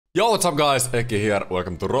Yo, what's up guys, Eki here,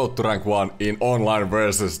 welcome to Road to Rank 1 in online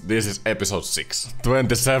versus. This is episode 6.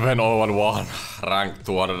 27-0-1, rank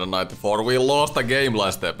 294. We lost a game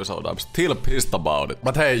last episode, I'm still pissed about it.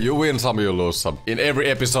 But hey, you win some, you lose some. In every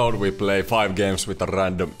episode we play 5 games with a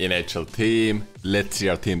random NHL team. Let's see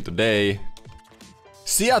our team today.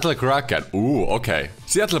 Seattle Kraken, ooh, okay.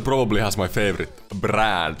 Seattle probably has my favorite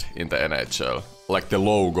brand in the NHL. Like the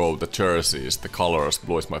logo, the jerseys, the colors,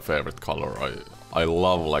 blue is my favorite color. I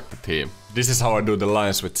love like the team. This is how I do the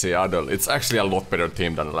lines with Seattle. It's actually a lot better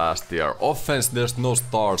team than last year. Offense, there's no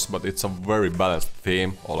stars, but it's a very balanced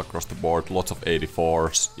team all across the board. Lots of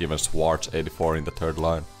 84s, even Schwartz 84 in the third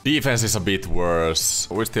line. Defense is a bit worse.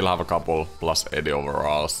 We still have a couple plus 80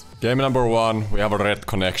 overalls. Game number 1, we have a red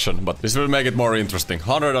connection, but this will make it more interesting.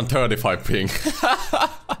 135 ping.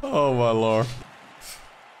 Oh my lord.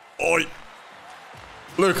 Oi!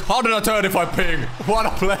 Look, 135 ping! What a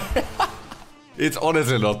play! It's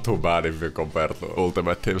honestly not too bad if you compare to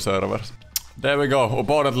Ultimate Team servers. There we go,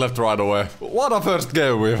 opponent left right away. What a first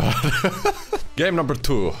game we've had. Game number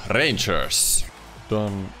 2, Rangers.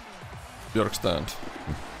 Done. Björkstand.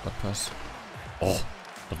 That pass. Oh,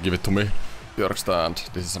 don't give it to me.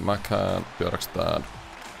 Björkstand. This is a McCann. Björkstand.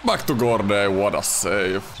 Back to Gorday, what a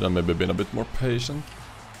save. Should have maybe been a bit more patient.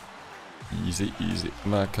 Easy, easy.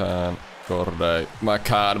 McCann. Gorday.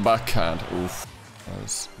 McCann, backhand. Oof.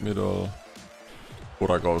 Nice. Middle.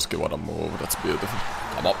 Burakovski, what a move, that's beautiful.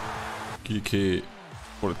 Come on. Kiki.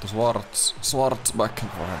 Put it to Schwartz. Schwartz,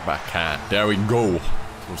 backhand for her backhand. There we go.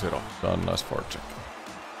 2-0. Done, nice forecheck.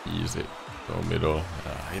 Easy. Go middle.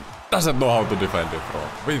 He doesn't know how to defend it from.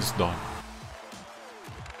 Vince done.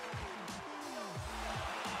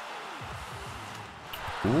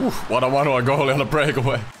 Ooh, what a 1-1 goal on a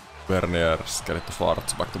breakaway. Berniers, get it to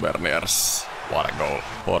Schwartz, back to Berniers. What a goal.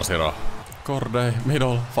 4-0. Corday,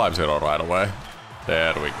 middle. 5-0 right away.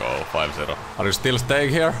 There we go, 5-0. Are you still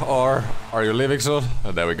staying here, or are you leaving soon?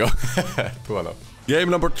 There we go. 2-0.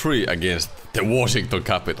 Game number 3 against the Washington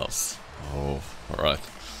Capitals. Oh, alright.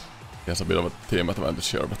 He has a bit of a team advantage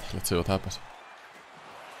here, but let's see what happens.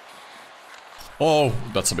 Oh,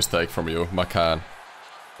 that's a mistake from you, McCann.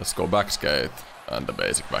 Let's go back skate, and the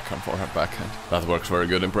basic backhand forehand backhand. That works very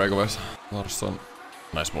good in breakaways. Larsson.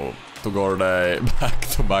 Nice move. To Gorday, back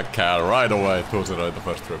to backhand right away. 2-0 in the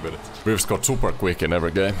first 3 minutes. We've scored super quick in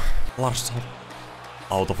every game. Larsson.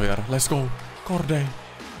 Out of here. Let's go. Gorday.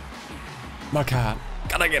 McCann.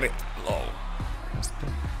 Can I get it? No.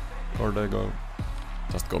 Gorday go.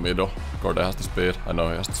 Just go middle. Gorday has the speed. I know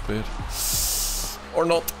he has the speed. Or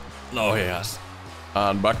not. No, he has.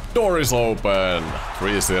 And back door is open.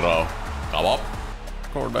 3-0. Come up.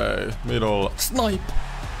 Gorday. Middle. Snipe.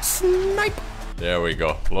 Snipe. There we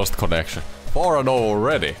go, lost connection. 4-0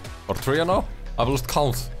 already. Or 3-0? I've lost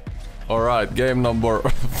count. Alright, game number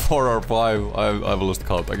 4 or 5, I've lost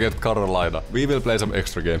count. Against Carolina. We will play some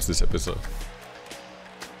extra games this episode.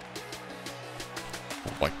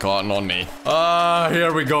 Oh my god, Nonni.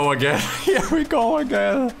 Here we go again. Here we go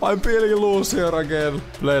again. I'm feeling loose here again.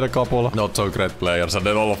 Played a couple not so great players, and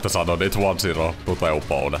then all of a sudden it's 1-0 to the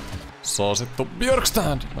opponent. Sauce it to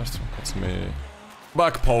Björkstand. Nice one, that's me.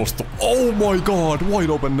 Back post. Oh my god, wide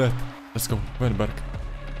open net. Let's go, Wenberg.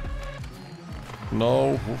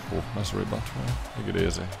 No. Nice rebound. Take it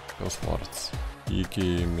easy. Go Schwartz.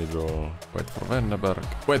 Eki, middle. Wait for Wenberg.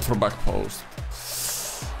 Wait for back post.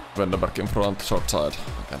 Wenberg in front, short side.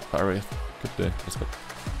 I can't parry it. Good day. Let's go.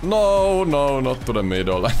 No, not to the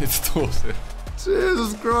middle. I need to lose it.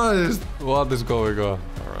 Jesus Christ. What is going on?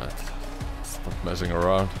 Alright. Stop messing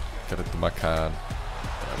around. Get it to McCann.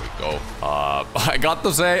 There we go. I got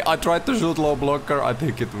to say, I tried to shoot low blocker. I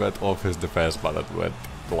think it went off his defense, but it went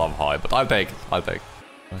glove high. But I'll take it. I'll take it.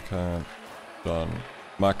 McCann. Done.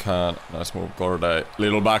 McCann. Nice move. Gorday.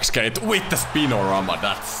 Little back skate with the spinorama.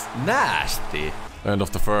 That's nasty. End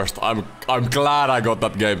of the first. I'm glad I got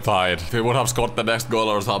that game tied. If he would have scored the next goal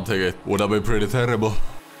or something, it would have been pretty terrible.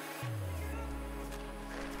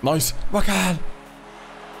 Nice. McCann.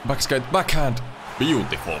 Back skate. Backhand.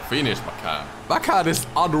 Beautiful finish, McCann. Backhand is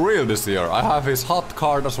unreal this year. I have his hot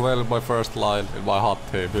card as well in my first line, in my hot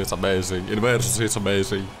team. He's amazing. In versus, he's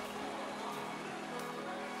amazing.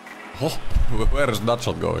 Oh, where is that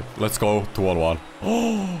shot going? Let's go 2-on-1.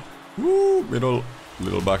 Oh, woo, middle,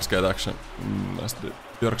 little back skate action. Nice.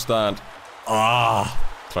 Björkstand.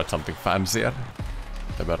 Tried something fancier.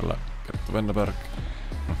 Eberle, get to Wenberg.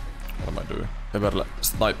 What am I doing? Eberle,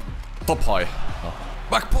 snipe, top high. Oh.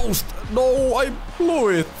 Back post! No, I blew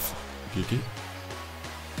it! Kiki.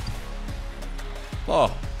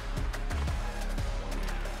 Oh.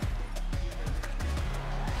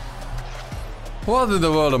 What in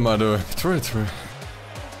the world am I doing? 3-3.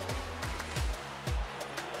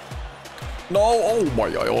 No, oh my,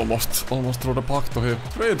 I almost threw the puck to him.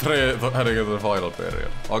 3-3 heading into the final period.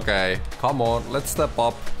 Okay, come on, let's step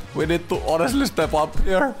up. We need to honestly step up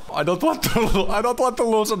here. I don't want to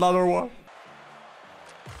lose another one.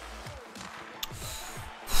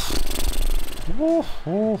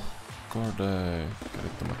 Corday, get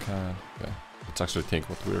it to McCann. Okay, let's actually think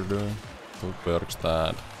what we're doing. To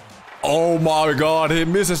Bergstad. Oh my god, he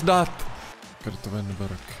misses that! Get it to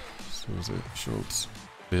Wennerberg. Susie shoots.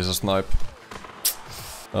 He's a snipe.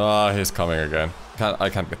 Ah, he's coming again. I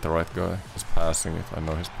can't get the right guy. He's passing it. I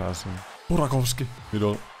know he's passing. Burakovsky.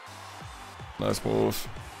 Middle. Nice move.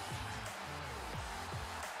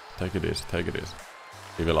 Take it easy, take it easy.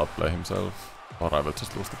 He will outplay himself. Or I will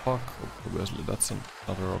just lose the puck. Obviously, that's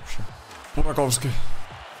another option. Burakovsky.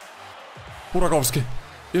 Burakovsky.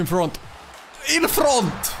 In front. In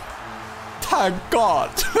front! Thank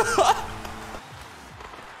God!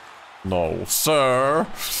 No, sir.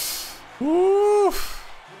 Woo.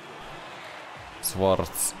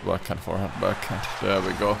 Schwartz, backhand, forehand, backhand. There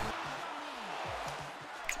we go.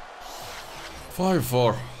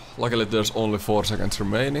 5-4. Luckily, there's only 4 seconds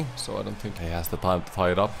remaining, so I don't think he has the time to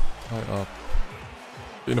tie it up. Tie up.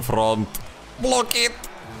 In front. Block it!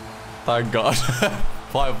 Thank God.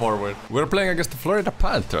 5-4 win. We're playing against the Florida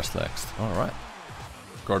Panthers next. Alright.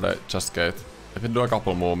 Corday, just skate. If you do a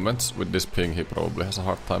couple movements with this ping, he probably has a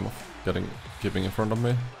hard time of keeping in front of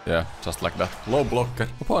me. Yeah, just like that. Low blocker.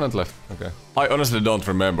 Opponent left. Okay. I honestly don't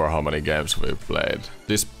remember how many games we've played.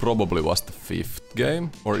 This probably was the 5th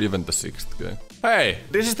game, or even the 6th game. Hey,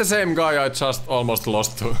 this is the same guy I just almost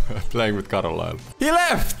lost to playing with Carolina. He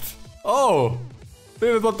left! Oh!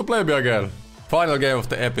 Didn't want to play me again. Final game of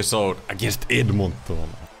the episode against Edmonton.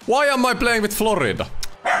 Why am I playing with Florida?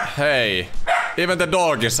 Hey, even the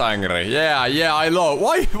dog is angry. Yeah, I know.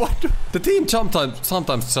 Why? The team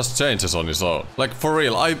sometimes just changes on its own. Like, for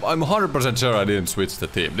real, I'm 100% sure I didn't switch the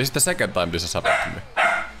team. This is the second time this has happened to me.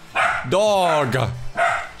 Dog!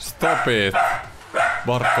 Stop it.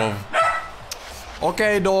 Barkov.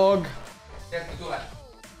 Okay, dog.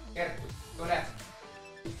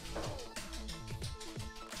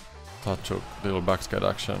 Touch hook, little backskate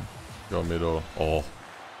action. Go middle. Oh.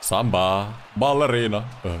 Samba. Ballerina.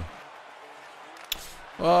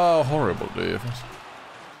 Oh, horrible defense.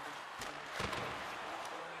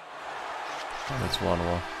 That's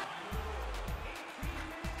 1-1.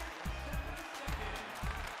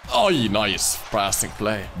 Oh, nice passing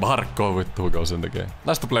play. Barkov with 2 goals in the game.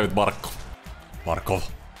 Nice to play with Barkov. Barkov.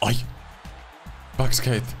 Ay.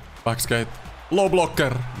 Backskate. Backskate. Low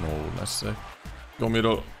blocker. No, nice save. Go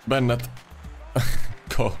middle. Bennett.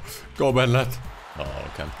 Go Bennett.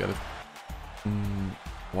 Oh, can't get it.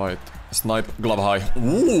 White. Snipe. Glove high.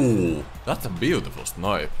 Ooh, that's a beautiful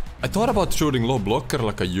snipe. I thought about shooting low blocker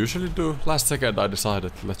like I usually do. Last second I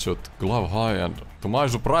decided let's shoot glove high, and to my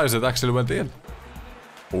surprise it actually went in.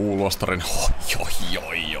 Ooh, Luostarinen.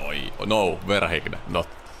 No, Verhigne, not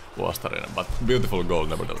Luostarinen, but beautiful goal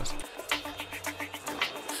nevertheless.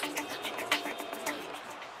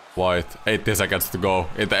 White, 80 seconds to go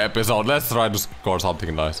in the episode. Let's try to score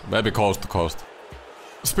something nice. Maybe coast to coast.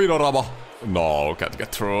 Speedorama. No, can't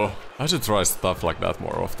get through. I should try stuff like that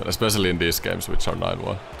more often, especially in these games which are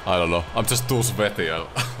 9-1. I don't know. I'm just too sweaty.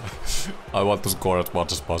 I want to score as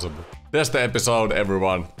much as possible. That's the episode,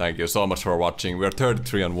 everyone. Thank you so much for watching. We're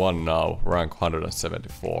 33-1 now, rank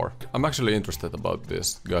 174. I'm actually interested about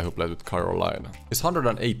this guy who played with Carolina. He's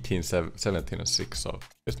 118, 17 and 6, so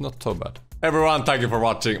it's not so bad. Everyone, thank you for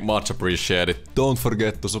watching. Much appreciated. Don't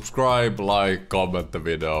forget to subscribe, like, comment the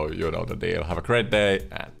video. You know the deal. Have a great day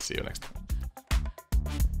and see you next time.